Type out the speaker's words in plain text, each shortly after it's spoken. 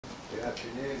Good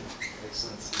afternoon,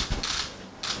 Excellency.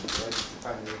 I'm delighted to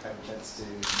finally have a chance to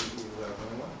meet you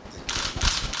one-on-one.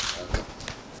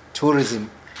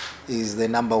 Tourism is the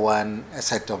 #1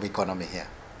 sector of economy here.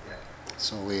 Yeah.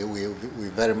 So we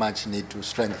very much need to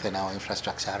strengthen our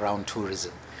infrastructure around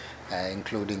tourism,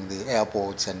 including the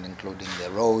airports and including the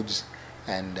roads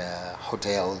and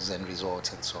hotels and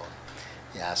resorts and so on.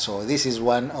 Yeah, so this is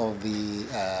one of the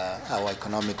our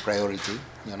economic priority,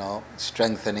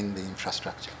 strengthening the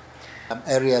infrastructure.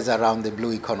 Areas around the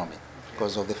blue economy,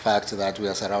 because of the fact that we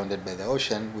are surrounded by the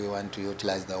ocean, we want to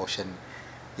utilize the ocean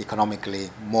economically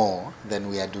more than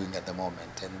we are doing at the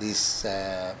moment. And this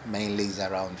mainly is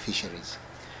around fisheries.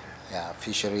 Yeah,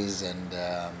 fisheries and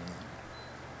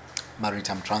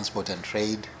maritime transport and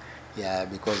trade. Yeah,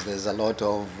 because there's a lot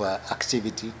of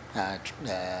activity,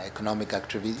 economic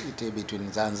activity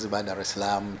between Zanzibar, Dar es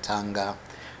Salaam, Tanga,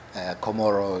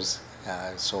 Comoros,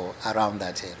 so around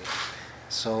that area.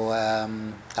 So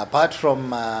apart from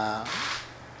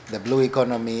the blue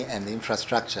economy and the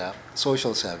infrastructure,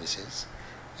 social services,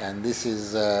 and this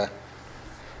is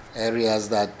areas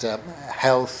that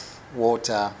health,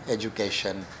 water,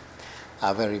 education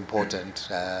are very important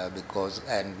because,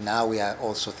 and now we are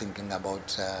also thinking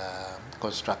about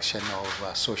construction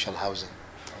of social housing.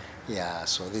 Yeah,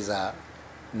 so these are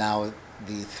now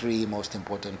the 3 most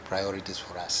important priorities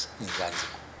for us in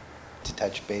Zanzibar. To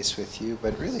touch base with you,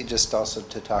 but really just also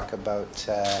to talk about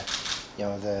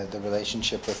the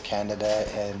relationship with Canada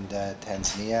and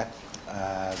Tanzania.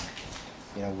 As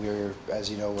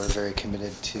you know, we're very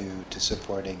committed to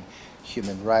supporting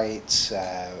human rights,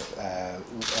 the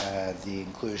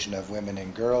inclusion of women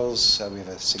and girls. We have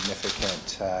a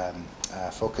significant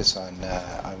focus on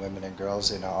women and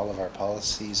girls in all of our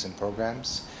policies and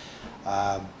programs.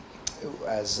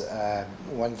 As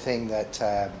one thing that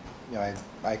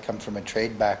I come from a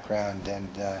trade background,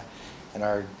 and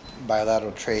our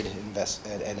bilateral trade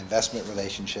and investment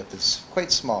relationship is quite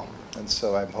small, and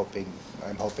so I'm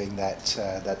hoping that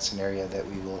that's an area that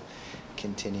we will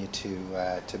continue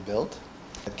to build.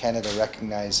 Canada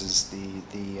recognizes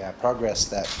the progress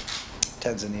that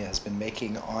Tanzania has been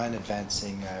making on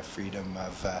advancing freedom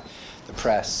of the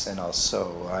press, and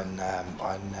also on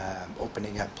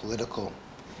opening up political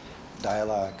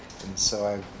dialogue. And so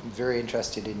I'm very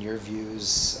interested in your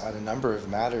views on a number of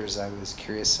matters. I was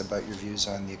curious about your views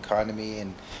on the economy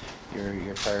and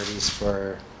your priorities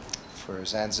for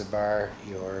Zanzibar,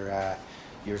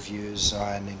 your views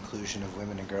on inclusion of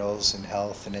women and girls in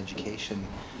health and education.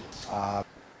 Thank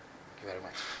you very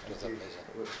much. It was a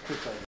pleasure.